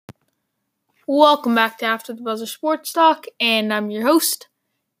Welcome back to After the Buzzer Sports Talk, and I'm your host,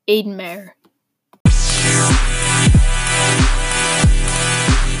 Aiden Mayer.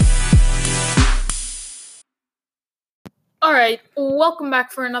 Alright, welcome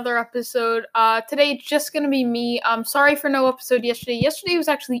back for another episode. Today it's just going to be me. Sorry for no episode yesterday. Yesterday was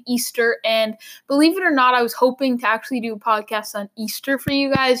actually Easter, and believe it or not, I was hoping to actually do a podcast on Easter for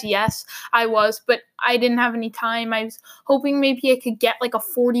you guys. Yes, I was, but I didn't have any time. I was hoping maybe I could get like a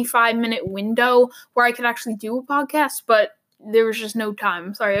 45-minute window where I could actually do a podcast, but there was just no time.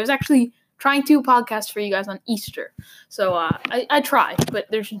 I'm sorry. I was actually trying to do a podcast for you guys on Easter. So I tried, but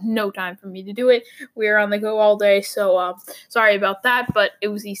there's no time for me to do it. We were on the go all day, so sorry about that, but it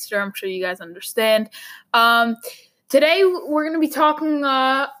was Easter. I'm sure you guys understand. Today we're going to be talking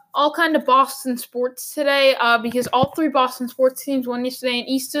all kind of Boston sports today because all three Boston sports teams won yesterday in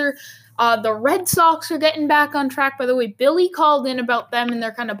Easter. The Red Sox are getting back on track. By the way, Billy called in about them and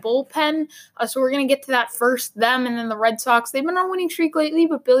their kind of bullpen. So we're going to get to that first, them and then the Red Sox. They've been on a winning streak lately,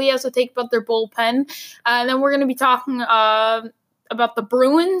 but Billy has a take about their bullpen. And then we're going to be talking about the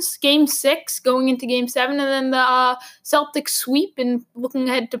Bruins, Game 6, going into Game 7, and then the Celtics sweep and looking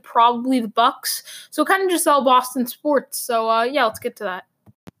ahead to probably the Bucks. So kind of just all Boston sports. So, let's get to that.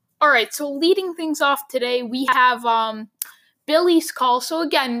 All right, so leading things off today, we have Billy's call. So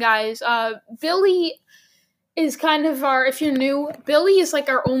again, guys, Billy is kind of our, if you're new, Billy is like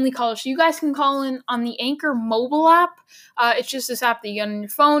our only caller. So you guys can call in on the Anchor mobile app. It's just this app that you get on your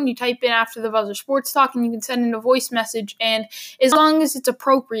phone. You type in After the Buzzer Sports Talk, and you can send in a voice message. And as long as it's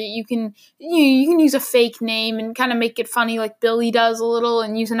appropriate, you can use a fake name and kind of make it funny, like Billy does a little,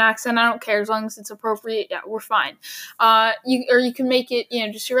 and use an accent. I don't care as long as it's appropriate. Yeah, we're fine. You can make it,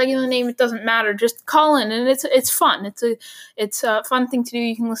 just your regular name. It doesn't matter. Just call in, and it's fun. It's a fun thing to do.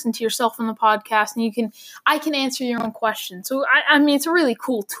 You can listen to yourself on the podcast, and I can answer your own questions. So I mean, it's a really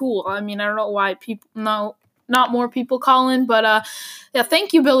cool tool. I mean, I don't know why not more people call in, but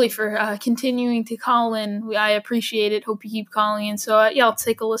thank you, Billy, for continuing to call in. I appreciate it. Hope you keep calling in. So let's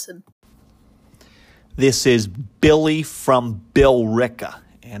take a listen. This is Billy from Billerica,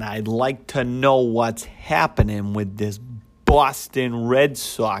 and I'd like to know what's happening with this Boston Red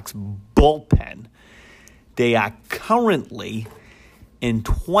Sox bullpen. They are currently in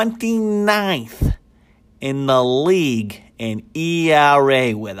 29th in the league in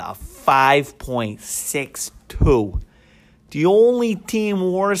ERA with a 5.62. The only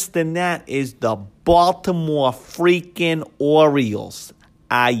team worse than that is the Baltimore freaking Orioles.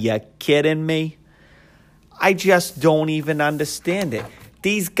 Are you kidding me? I just don't even understand it.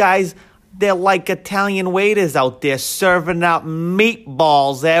 These guys, they're like Italian waiters out there serving up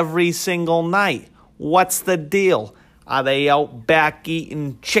meatballs every single night. What's the deal? Are they out back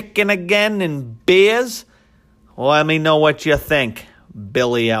eating chicken again and beers? Let me know what you think.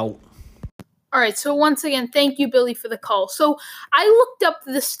 Billy out. All right, so once again, thank you, Billy, for the call. So I looked up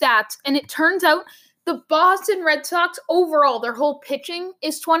the stats, and it turns out the Boston Red Sox, overall, their whole pitching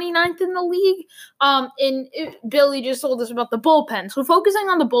is 29th in the league. Billy just told us about the bullpen. So focusing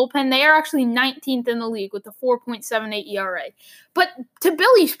on the bullpen, they are actually 19th in the league with a 4.78 ERA. But to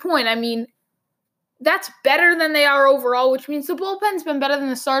Billy's point, I mean, that's better than they are overall, which means the bullpen's been better than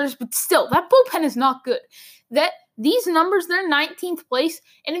the starters, but still, that bullpen is not good. These numbers, they're 19th place,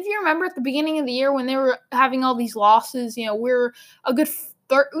 and if you remember at the beginning of the year when they were having all these losses, we're a good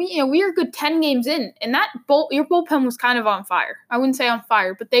we were a good 10 games in, and your bullpen was kind of on fire. I wouldn't say on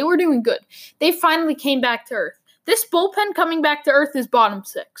fire, but they were doing good. They finally came back to earth. This bullpen coming back to earth is bottom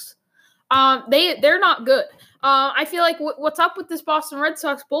 6. They're not good. I feel like what's up with this Boston Red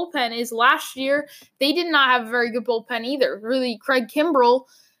Sox bullpen is last year they did not have a very good bullpen either. Really, Craig Kimbrell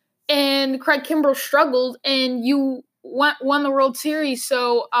struggled, and you won the World Series.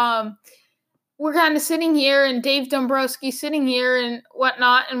 So we're kind of sitting here, and Dave Dombrowski sitting here and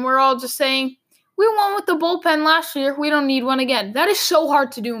whatnot, and we're all just saying, we won with the bullpen last year. We don't need one again. That is so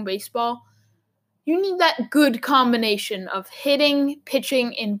hard to do in baseball. You need that good combination of hitting,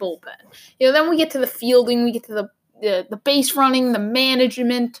 pitching, and bullpen. Then we get to the fielding, we get to the base running, the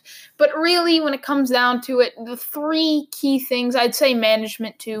management. But really, when it comes down to it, the three key things, I'd say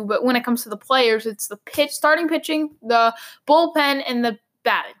management too, but when it comes to the players, it's the starting pitching, the bullpen, and the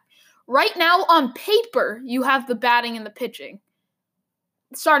batting. Right now, on paper, you have the batting and the pitching.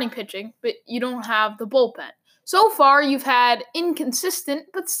 Starting pitching, but you don't have the bullpen. So far, you've had inconsistent,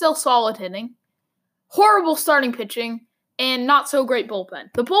 but still solid hitting, horrible starting pitching, and not so great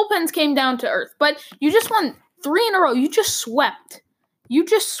bullpen. The bullpens came down to earth, but you just won 3 in a row. You just swept.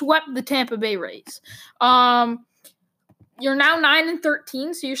 the Tampa Bay Rays. You're now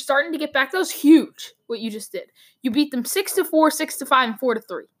 9-13, so you're starting to get back. That was huge, what you just did. You beat them 6-4, 6-5, and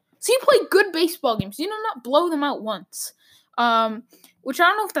 4-3. So you play good baseball games. You do not blow them out once. Which I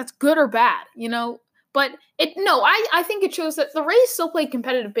don't know if that's good or bad, But I think it shows that the Rays still played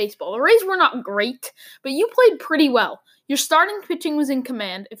competitive baseball. The Rays were not great, but you played pretty well. Your starting pitching was in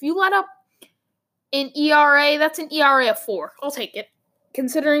command. If you let up an ERA, that's an ERA of 4. I'll take it.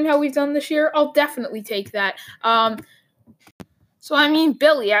 Considering how we've done this year, I'll definitely take that. Billy,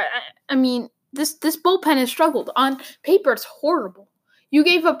 this bullpen has struggled. On paper, it's horrible. You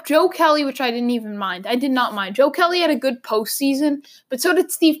gave up Joe Kelly, which I didn't even mind. I did not mind. Joe Kelly had a good postseason, but so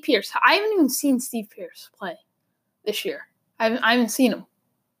did Steve Pearce. I haven't even seen Steve Pearce play this year. I haven't seen him.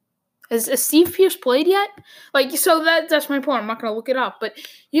 Has Steve Pearce played yet? That's my point. I'm not going to look it up, but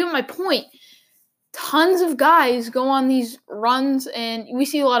you have my point. Tons of guys go on these runs, and we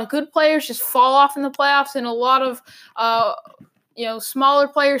see a lot of good players just fall off in the playoffs, and a lot of smaller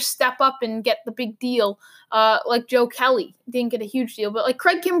players step up and get the big deal. Like Joe Kelly didn't get a huge deal, but like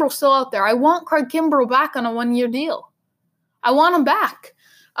Craig Kimbrell's still out there. I want Craig Kimbrell back on a 1-year deal. I want him back.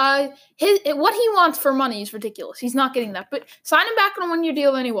 What he wants for money is ridiculous. He's not getting that, but sign him back on a 1-year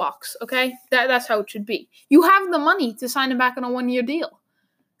deal, then he walks. Okay, that's how it should be. You have the money to sign him back on a 1-year deal.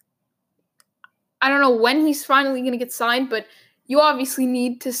 I don't know when he's finally going to get signed, but you obviously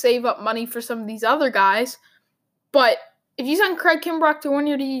need to save up money for some of these other guys. But if you sign Craig Kimbrell to a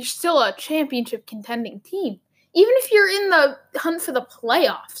 1-year deal, you're still a championship contending team. Even if you're in the hunt for the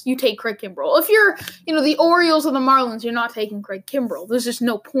playoffs, you take Craig Kimbrell. If you're, the Orioles or the Marlins, you're not taking Craig Kimbrell. There's just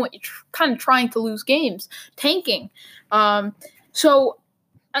no point. You're kind of trying to lose games, tanking. This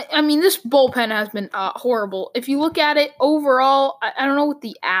bullpen has been horrible. If you look at it overall, I don't know what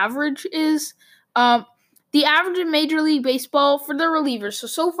the average is. The average in Major League Baseball for the relievers.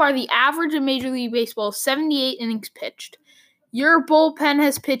 So far, the average in Major League Baseball is 78 innings pitched. Your bullpen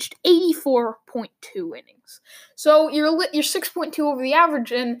has pitched 84.2 innings. So you're 6.2 over the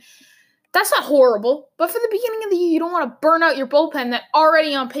average, and that's not horrible. But for the beginning of the year, you don't want to burn out your bullpen that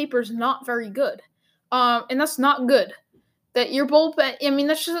already on paper is not very good. And that's not good. That your bullpen,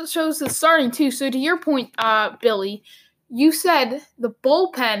 that just shows the starting too. So to your point, Billy, you said the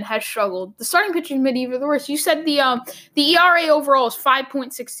bullpen has struggled. The starting pitching may be the worst. You said the ERA overall is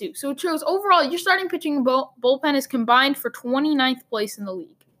 5.62. So it shows overall your starting pitching bullpen is combined for 29th place in the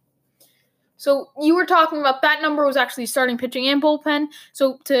league. So you were talking about that number was actually starting pitching and bullpen.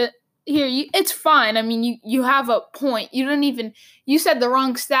 So it's fine. You have a point. You said the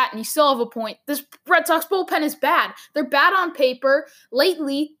wrong stat and you still have a point. This Red Sox bullpen is bad. They're bad on paper.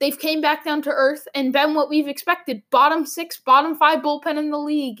 Lately, they've came back down to earth and been what we've expected. Bottom 6, bottom 5 bullpen in the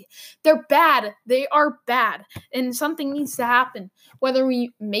league. They're bad. They are bad. And something needs to happen. Whether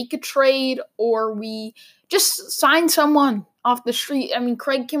we make a trade or we just sign someone off the street.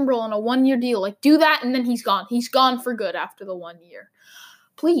 Craig Kimbrell on a 1-year deal. Do that and then he's gone. He's gone for good after the 1 year.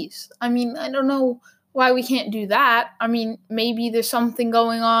 Please. I don't know why we can't do that. Maybe there's something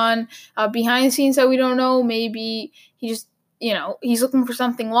going on behind the scenes that we don't know. Maybe he just, he's looking for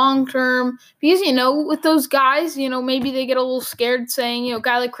something long-term. Because, with those guys, maybe they get a little scared saying, a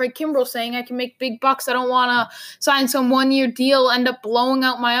guy like Craig Kimbrell saying, I can make big bucks. I don't want to sign some 1-year deal, end up blowing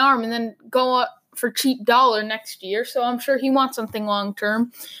out my arm, and then go up for cheap dollar next year. So I'm sure he wants something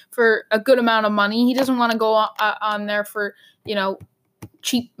long-term for a good amount of money. He doesn't want to go on there for,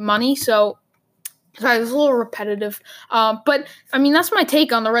 cheap money. So sorry, it was a little repetitive. But that's my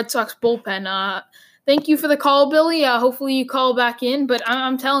take on the Red Sox bullpen. Thank you for the call, Billy. Hopefully you call back in. But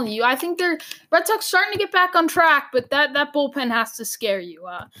I'm telling you, I think they're Red Sox starting to get back on track, but that bullpen has to scare you.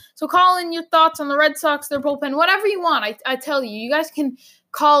 So call in your thoughts on the Red Sox, their bullpen, whatever you want. I tell you, you guys can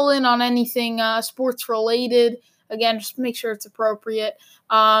call in on anything sports related. Again, just make sure it's appropriate.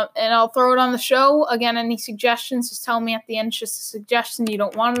 And I'll throw it on the show. Again, any suggestions, just tell me at the end. It's just a suggestion. You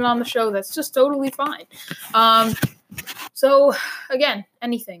don't want it on the show. That's just totally fine. So, again,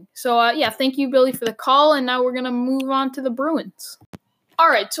 anything. So, thank you, Billy, for the call. And now we're going to move on to the Bruins. All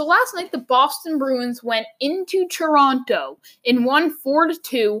right, so last night the Boston Bruins went into Toronto and won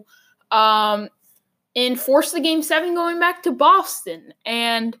 4-2 and forced the Game 7 going back to Boston.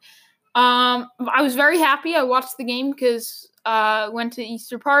 And I was very happy. I watched the game because I went to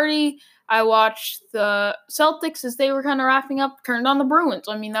Easter party. I watched the Celtics as they were kind of wrapping up, turned on the Bruins.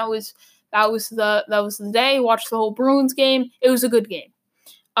 That was the day. Watched the whole Bruins game. It was a good game.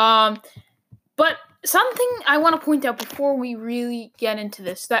 But something I want to point out before we really get into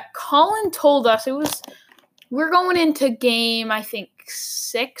this, that Colin told us we're going into game, I think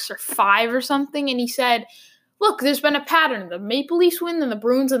 6 or 5 or something, and he said, look, there's been a pattern. The Maple Leafs win, then the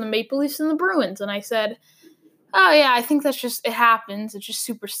Bruins, and the Maple Leafs and the Bruins. And I said, Oh yeah, I think that's just it happens. It's just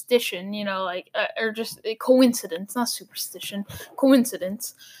superstition, or just a coincidence, not superstition,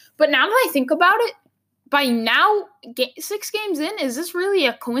 coincidence. But now that I think about it, by now, 6 games in, is this really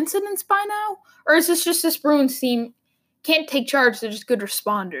a coincidence by now, or is this just this Bruins team can't take charge? They're just good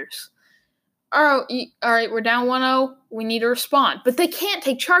responders. All right, we're down 1-0. We need to respond, but they can't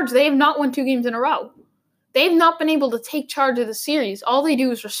take charge. They have not won 2 games in a row. They have not been able to take charge of the series. All they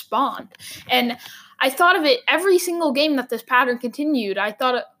do is respond, and I thought of it every single game that this pattern continued. I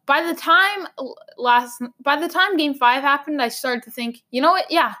thought by the time Game 5 happened, I started to think, you know what?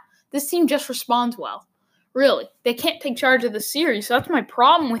 Yeah, this team just responds well. Really, they can't take charge of the series. So that's my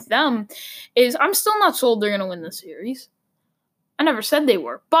problem with them. Is I'm still not sold they're going to win the series. I never said they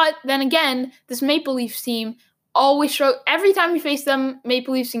were, but then again, this Maple Leafs team always show. Every time you face them,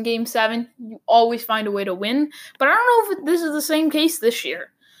 Maple Leafs in Game 7, you always find a way to win. But I don't know if this is the same case this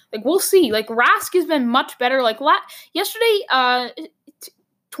year. Like, we'll see. Like, Rask has been much better. Like, yesterday,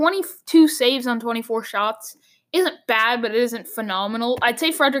 22 saves on 24 shots isn't bad, but it isn't phenomenal. I'd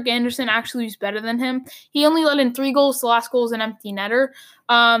say Frederik Andersen actually was better than him. He only let in 3 goals. The last goal was an empty netter.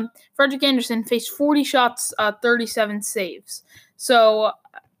 Frederik Andersen faced 40 shots, 37 saves. So,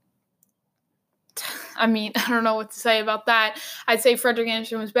 I mean, I don't know what to say about that. I'd say Frederik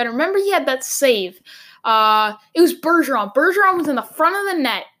Andersen was better. Remember, he had that save. It was Bergeron. Bergeron was in the front of the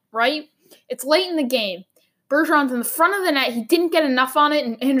net, right? It's late in the game. Bergeron's in the front of the net. He didn't get enough on it,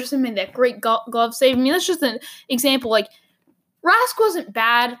 and Andersen made that great glove save. I mean, that's just an example. Like, Rask wasn't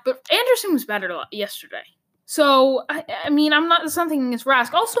bad, but Andersen was better yesterday. So, I mean, I'm not something against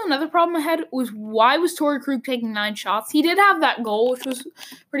Rask. Also, another problem I had was why was Torey Krug taking 9 shots? He did have that goal, which was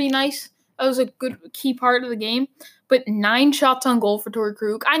pretty nice. That was a good key part of the game. But 9 shots on goal for Torey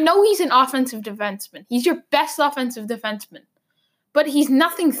Krug. I know he's an offensive defenseman. He's your best offensive defenseman. But he's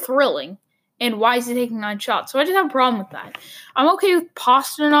nothing thrilling. And why is he taking 9 shots? So I just have a problem with that. I'm okay with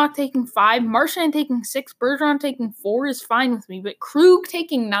Pastrnak taking 5, Marchand taking 6, Bergeron taking 4 is fine with me. But Krug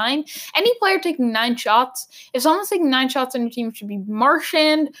taking 9, any player taking 9 shots, if someone's taking 9 shots on your team, it should be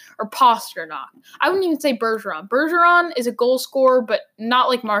Marchand or Pastrnak. I wouldn't even say Bergeron. Bergeron is a goal scorer, but not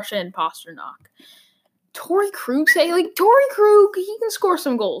like Marchand and Pastrnak. Torey Krug, he can score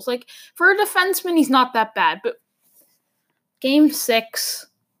some goals. Like, for a defenseman, he's not that bad. But Game 6...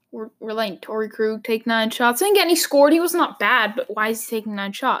 We're letting Torey Krug take 9 shots. And again, he scored. He was not bad, but why is he taking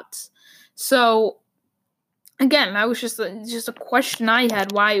 9 shots? So, again, that was just a question I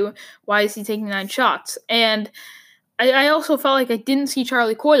had. Why is he taking 9 shots? And I also felt like I didn't see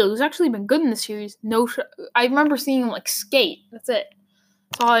Charlie Coyle, who's actually been good in the series. I remember seeing him, like, skate. That's it.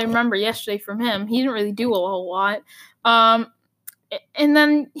 That's all I remember yesterday from him. He didn't really do a whole lot. And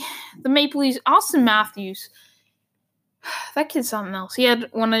then the Maple Leafs, Austin Matthews, that kid's something else. He had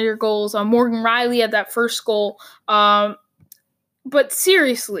one of your goals. Morgan Rielly had that first goal. But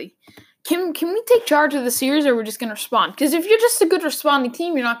seriously, can we take charge of the series, or we're just going to respond? Because if you're just a good responding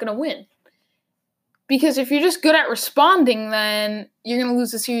team, you're not going to win. Because if you're just good at responding, then you're going to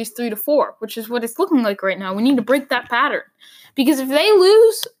lose the series 3-4, which is what it's looking like right now. We need to break that pattern. Because if they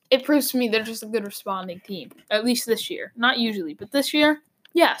lose, it proves to me they're just a good responding team. At least this year. Not usually, but this year,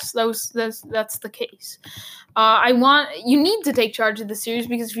 yes, that's the case. You need to take charge of the series,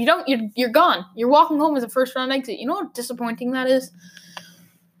 because if you don't, you're gone. You're walking home as a first round exit. You know how disappointing that is?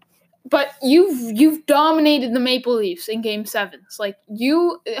 But you've dominated the Maple Leafs in Game 7s. Like,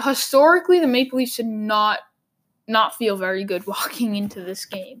 historically, the Maple Leafs should not feel very good walking into this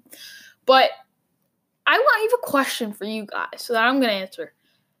game. But I have a question for you guys, so that I'm going to answer.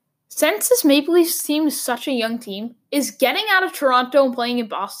 Since this Maple Leafs team is such a young team, is getting out of Toronto and playing in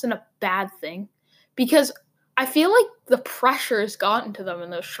Boston a bad thing? Because I feel like the pressure has gotten to them in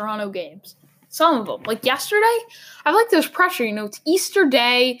those Toronto games. Some of them. Like yesterday, I feel like there's pressure. It's Easter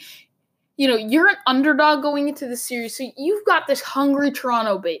Day. You're an underdog going into the series, so you've got this hungry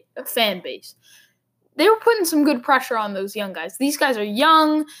Toronto fan base. They were putting some good pressure on those young guys. These guys are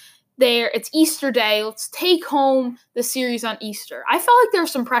young. It's Easter Day. Let's take home the series on Easter. I felt like there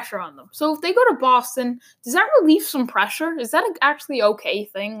was some pressure on them. So if they go to Boston, does that relieve some pressure? Is that actually okay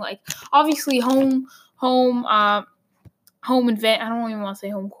thing? Like, obviously home advantage. I don't even want to say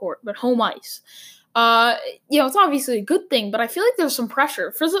home court, but home ice. It's obviously a good thing, but I feel like there's some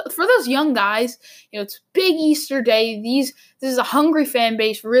pressure for those young guys. It's big Easter Day. This is a hungry fan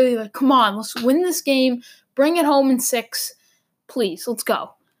base. Really, like, come on, let's win this game. Bring it home in 6, please. Let's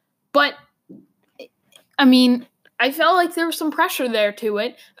go. But I mean, I felt like there was some pressure there to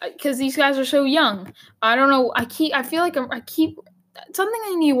it because these guys are so young. I don't know. Something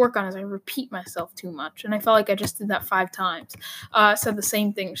I need to work on is I repeat myself too much, and I felt like I just did that 5 times. Said the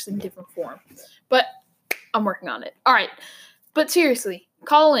same thing, just in different form. But I'm working on it. All right. But seriously,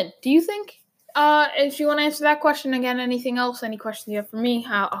 call in. Do you think, if you want to answer that question again, anything else, any questions you have for me,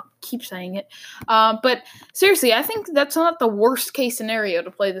 I'll keep saying it. But seriously, I think that's not the worst case scenario to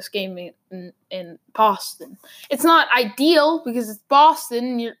play this game in Boston. It's not ideal because it's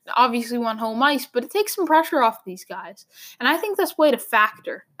Boston. You obviously want home ice, but it takes some pressure off these guys. And I think that's played a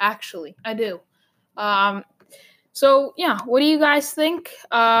factor, actually. I do. So, yeah, what do you guys think?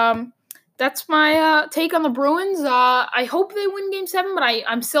 That's my take on the Bruins. I hope they win Game 7, but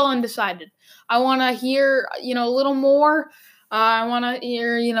I'm still undecided. I want to hear, a little more. I want to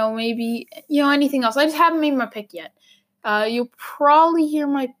hear, maybe, anything else. I just haven't made my pick yet. You'll probably hear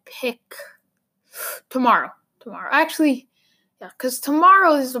my pick tomorrow. Actually, yeah, because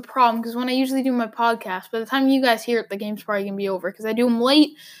tomorrow is the problem, because when I usually do my podcast, by the time you guys hear it, the game's probably going to be over, because I do them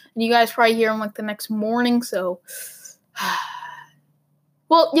late, and you guys probably hear them, the next morning, so...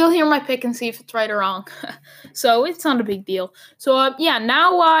 Well, you'll hear my pick and see if it's right or wrong. So it's not a big deal. So,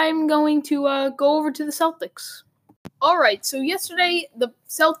 now I'm going to go over to the Celtics. All right, so yesterday the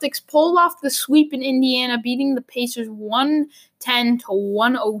Celtics pulled off the sweep in Indiana, beating the Pacers 110 to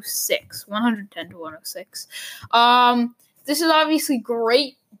 106. 110 to 106. This is obviously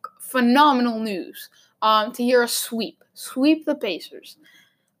great, phenomenal news to hear a sweep the Pacers.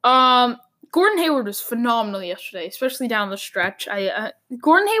 Gordon Hayward was phenomenal yesterday, especially down the stretch.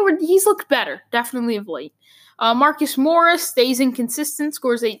 Gordon Hayward, he's looked better, definitely of late. Marcus Morris stays inconsistent,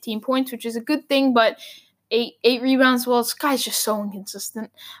 scores 18 points, which is a good thing, but eight rebounds. Well, this guy's just so inconsistent.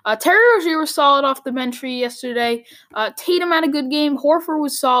 Terry Rozier was solid off the bench yesterday. Tatum had a good game. Horford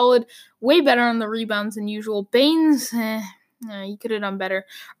was solid, way better on the rebounds than usual. Baines, he could have done better.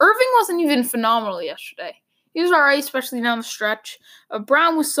 Irving wasn't even phenomenal yesterday. He was all right, especially down the stretch.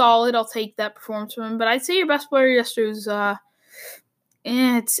 Brown was solid. I'll take that performance from him. But I'd say your best player yesterday was,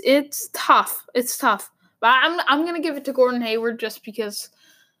 it's tough. It's tough. But I'm going to give it to Gordon Hayward just because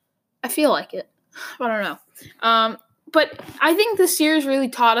I feel like it. I don't know. But I think this year's really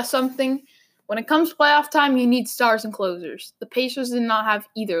taught us something. When it comes to playoff time, you need stars and closers. The Pacers did not have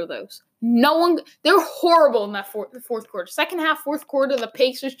either of those. They were horrible in that fourth quarter. Second half, fourth quarter, the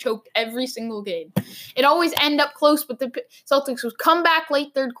Pacers choked every single game. It always end up close, but the Celtics would come back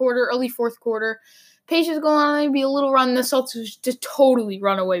late third quarter, early fourth quarter. Pacers go on maybe a little run. The Celtics just totally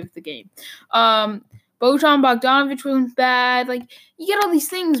run away with the game. Bojan Bogdanovic wasn't bad. You get all these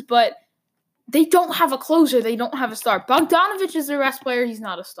things, but they don't have a closer. They don't have a star. Bogdanovic is their best player. He's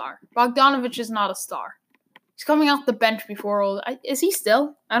not a star. Bogdanovic is not a star. He's coming off the bench before. Is he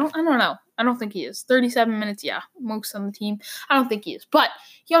still? I don't know. I don't think he is. 37 minutes, yeah. Most on the team. I don't think he is. But,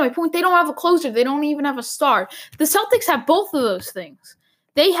 my point, they don't have a closer. They don't even have a star. The Celtics have both of those things.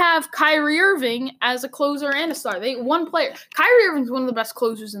 They have Kyrie Irving as a closer and a star. One player. Kyrie Irving's one of the best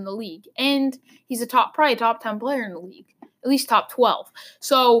closers in the league. And he's probably a top 10 player in the league. At least top 12.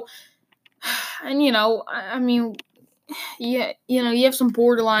 So, and, yeah, you have some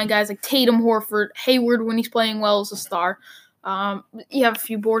borderline guys like Tatum, Horford, Hayward when he's playing well as a star. You have a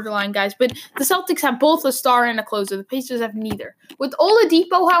few borderline guys, but the Celtics have both a star and a closer. The Pacers have neither. With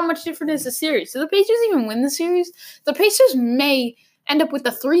Oladipo, how much different is the series? So the Pacers even win the series? The Pacers may end up with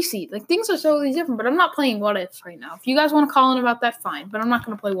the 3 seed. Things are totally different, but I'm not playing what ifs right now. If you guys want to call in about that, fine, but I'm not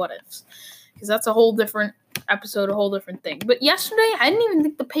going to play what ifs because that's a whole different episode, a whole different thing. But yesterday, I didn't even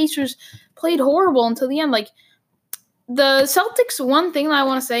think the Pacers played horrible until the end. The Celtics, one thing that I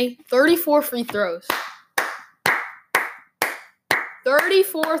want to say, 34 free throws.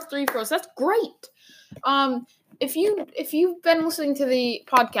 34 free throws. That's great. If you've been listening to the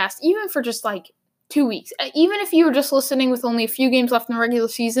podcast, even for just 2 weeks, even if you were just listening with only a few games left in the regular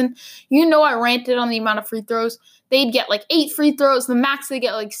season, I ranted on the amount of free throws. They'd get 8 free throws. The max they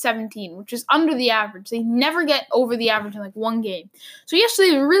get 17, which is under the average. They never get over the average in one game. So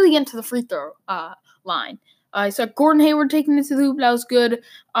yesterday they really get into the free throw line. I saw Gordon Hayward taking it to the hoop. That was good.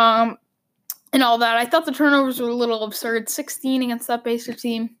 And all that. I thought the turnovers were a little absurd. 16 against that Pacers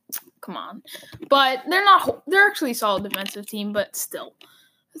team. Come on. But they're actually a solid defensive team, but still.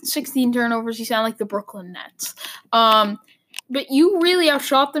 16 turnovers, you sound like the Brooklyn Nets. But you really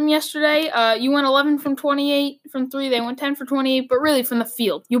outshot them yesterday. You went 11 from 28 from 3. They went 10 for 28, but really from the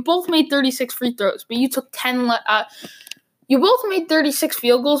field. You both made 36 free throws, but you took 10 you both made 36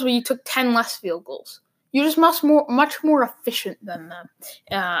 field goals, but you took 10 less field goals. You're just much more efficient than them.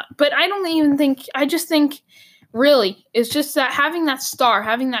 But I just think, really, it's just that having that star,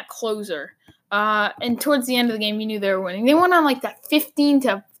 having that closer, and towards the end of the game, you knew they were winning. They went on that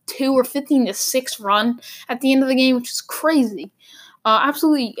 15-2 or 15-6 run at the end of the game, which is crazy.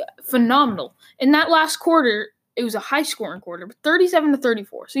 Absolutely phenomenal. In that last quarter, it was a high-scoring quarter, but 37-34.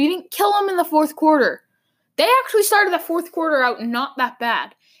 So you didn't kill them in the fourth quarter. They actually started that fourth quarter out not that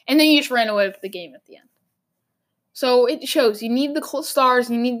bad, and then you just ran away with the game at the end. So it shows you need the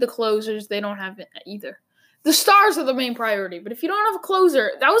stars, you need the closers. They don't have it either. The stars are the main priority, but if you don't have a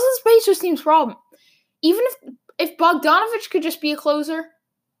closer, that was the Pacers team's problem. Even if Bogdanovich could just be a closer,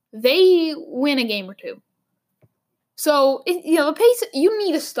 they win a game or two. So, the Pacers, you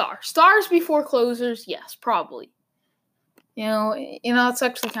need a star. Stars before closers, yes, probably. It's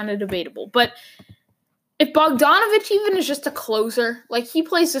actually kind of debatable. But if Bogdanovich even is just a closer, like he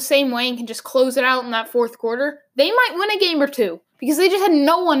plays the same way and can just close it out in that fourth quarter, they might win a game or two because they just had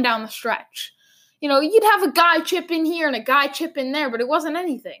no one down the stretch. You'd have a guy chip in here and a guy chip in there, but it wasn't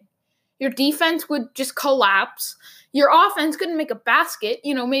anything. Your defense would just collapse. Your offense couldn't make a basket.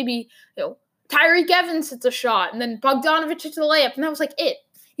 Maybe, Tyreek Evans hits a shot, and then Bogdanovich hits a layup, and that was like it.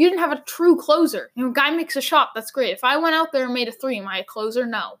 You didn't have a true closer. Guy makes a shot, that's great. If I went out there and made a three, am I a closer?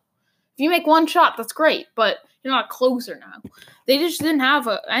 No. If you make one shot, that's great, but you're not a closer now. They just didn't have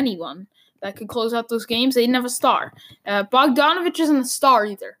anyone that could close out those games. They didn't have a star. Bogdanovich isn't a star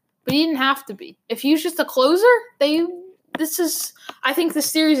either, but he didn't have to be. If he was just a closer, I think the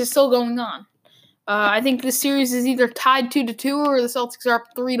series is still going on. I think the series is either tied 2-2 or the Celtics are up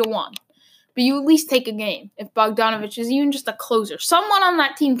 3-1. But you at least take a game if Bogdanovich is even just a closer. Someone on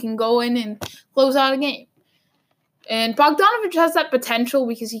that team can go in and close out a game. And Bogdanovich has that potential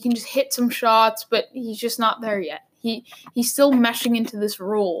because he can just hit some shots, but he's just not there yet. He's still meshing into this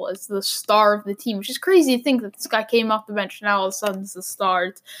role as the star of the team, which is crazy to think that this guy came off the bench and now all of a sudden is the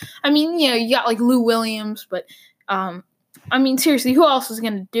star. You got like Lou Williams, but seriously, who else is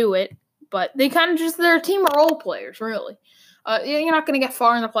going to do it? But they kind of they're a team of role players, really. You're not going to get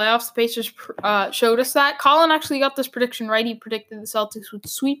far in the playoffs. The Pacers showed us that. Colin actually got this prediction right. He predicted the Celtics would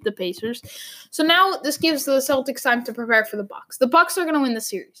sweep the Pacers. So now this gives the Celtics time to prepare for the Bucks. The Bucks are going to win the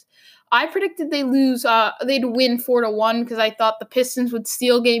series. I predicted they'd win 4-1 because I thought the Pistons would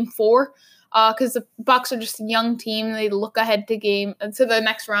steal Game 4 because the Bucks are just a young team. They look ahead to the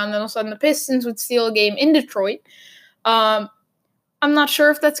next round. Then all of a sudden the Pistons would steal a game in Detroit. I'm not sure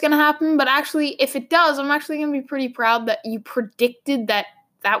if that's going to happen, but actually, if it does, I'm actually going to be pretty proud that you predicted that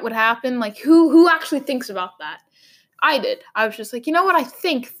would happen. Like, who actually thinks about that? I did. I was just like, you know what? I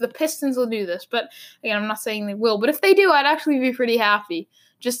think the Pistons will do this. But, again, I'm not saying they will. But if they do, I'd actually be pretty happy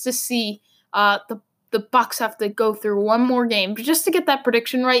just to see the Bucks have to go through one more game just to get that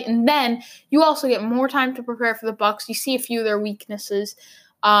prediction right. And then you also get more time to prepare for the Bucks. You see a few of their weaknesses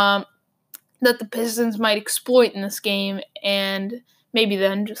that the Pistons might exploit in this game, and maybe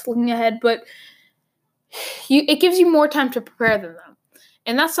then just looking ahead, but it gives you more time to prepare than them.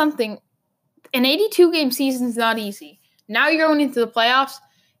 And that's something, an 82-game season is not easy. Now you're going into the playoffs,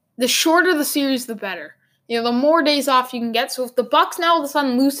 the shorter the series, the better. The more days off you can get. So if the Bucks now all of a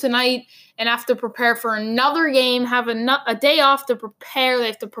sudden lose tonight and have to prepare for another game, have a day off to prepare, they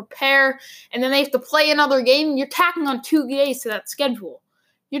have to prepare, and then they have to play another game, you're tacking on 2 days to that schedule.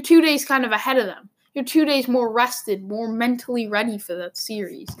 You're 2 days kind of ahead of them. You're 2 days more rested, more mentally ready for that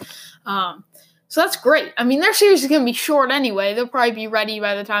series. So that's great. Their series is going to be short anyway. They'll probably be ready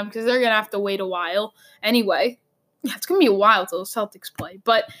by the time because they're going to have to wait a while anyway. Yeah, it's going to be a while till the Celtics play.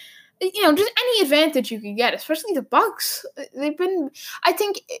 But, just any advantage you can get, especially the Bucks. I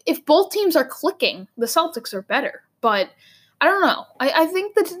think if both teams are clicking, the Celtics are better. But I don't know. I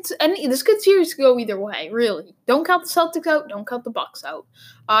think that this good series could go either way, really. Don't count the Celtics out. Don't count the Bucks out.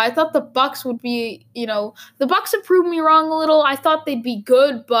 I thought the Bucks would be, the Bucks have proved me wrong a little. I thought they'd be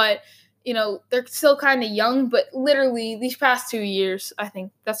good, but, they're still kind of young. But literally, these past 2 years, I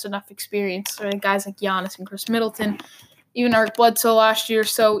think that's enough experience. Guys like Giannis and Chris Middleton, even Eric Bledsoe last year.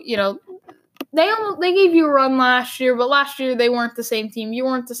 So, they gave you a run last year, but last year they weren't the same team. You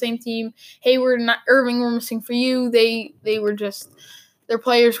weren't the same team. Hayward and Irving were missing for you. They were just, their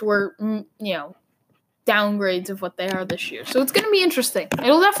players were, downgrades of what they are this year. So it's going to be interesting.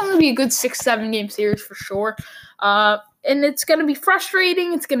 It'll definitely be a good 6-7 game series for sure. And it's going to be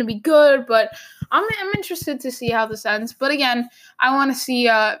frustrating. It's going to be good, but I'm interested to see how this ends. But again, I want to see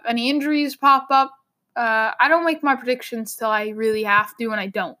any injuries pop up. I don't make my predictions till I really have to, and I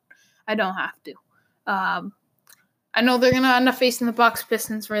don't have to. I know they're going to end up facing the Bucks.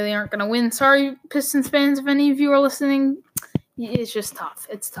 Pistons really aren't going to win. Sorry, Pistons fans, if any of you are listening. It's just tough.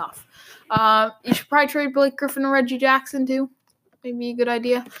 It's tough. You should probably trade Blake Griffin or Reggie Jackson, too. Maybe a good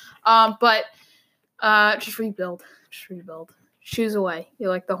idea. But just rebuild. Choose away. You're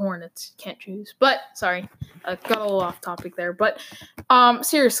like the Hornets. You can't choose. But, sorry. Got a little off topic there. But,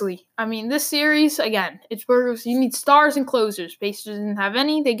 seriously. This series, again, it's where you need stars and closers. Pacers didn't have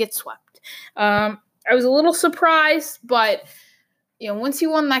any. They get swept. I was a little surprised, but, once he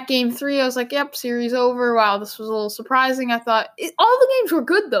won that game 3, I was like, yep, series over. Wow, this was a little surprising. I thought all the games were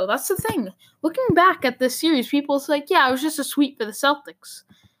good, though. That's the thing. Looking back at this series, people's like, yeah, it was just a sweep for the Celtics.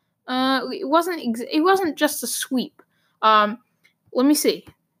 It wasn't just a sweep. Let me see.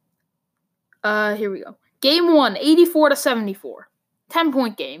 Here we go. Game 1, 84-74.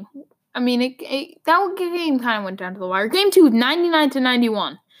 10-point game. I mean, that game kind of went down to the wire. Game 2,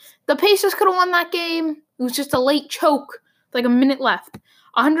 99-91. The Pacers could have won that game. It was just a late choke, like a minute left.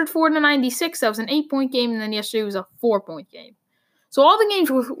 104-96. That was an 8-point game, and then yesterday was a 4-point game. So all the games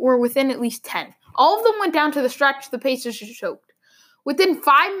were within at least 10. All of them went down to the stretch. The Pacers just choked. Within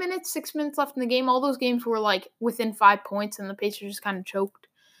 5 minutes, 6 minutes left in the game, all those games were like within 5 points, and the Pacers just kind of choked.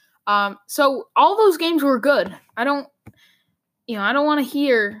 So all those games were good. I don't want to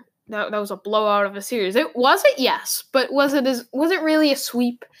hear that was a blowout of a series. Was it? Yes. But was it really a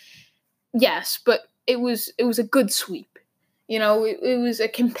sweep? Yes, but it was a good sweep. It was a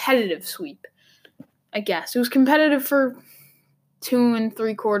competitive sweep. I guess it was competitive for 2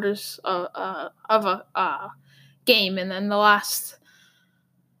 3/4 of a game, and then the last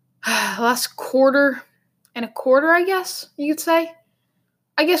quarter and a quarter, I guess you could say.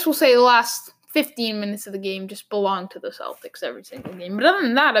 I guess we'll say the last 15 minutes of the game just belonged to the Celtics every single game. But other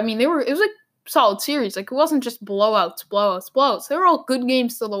than that, I mean, it was like solid series. Like, it wasn't just blowouts. They were all good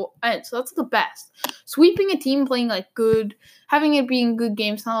games to the end, so that's the best. Sweeping a team playing like good, having it being good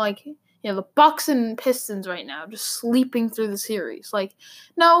games, not like the Bucks and Pistons right now just sleeping through the series. Like,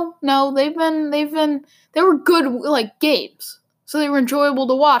 no, they were good like games, so they were enjoyable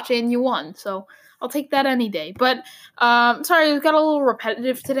to watch, and you won. So I'll take that any day. But sorry, it got a little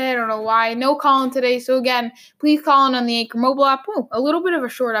repetitive today. I don't know why. No calling today. So again, please call in on the Anchor mobile app. Oh, a little bit of a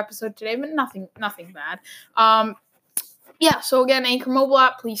short episode today, but nothing bad. So again, Anchor mobile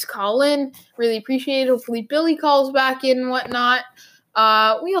app, please call in. Really appreciate it. Hopefully Billy calls back in and whatnot.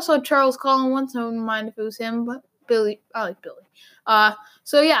 We also had Charles calling once. I wouldn't mind if it was him, but Billy, I like Billy.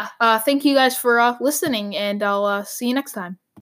 Thank you guys for listening, and I'll see you next time.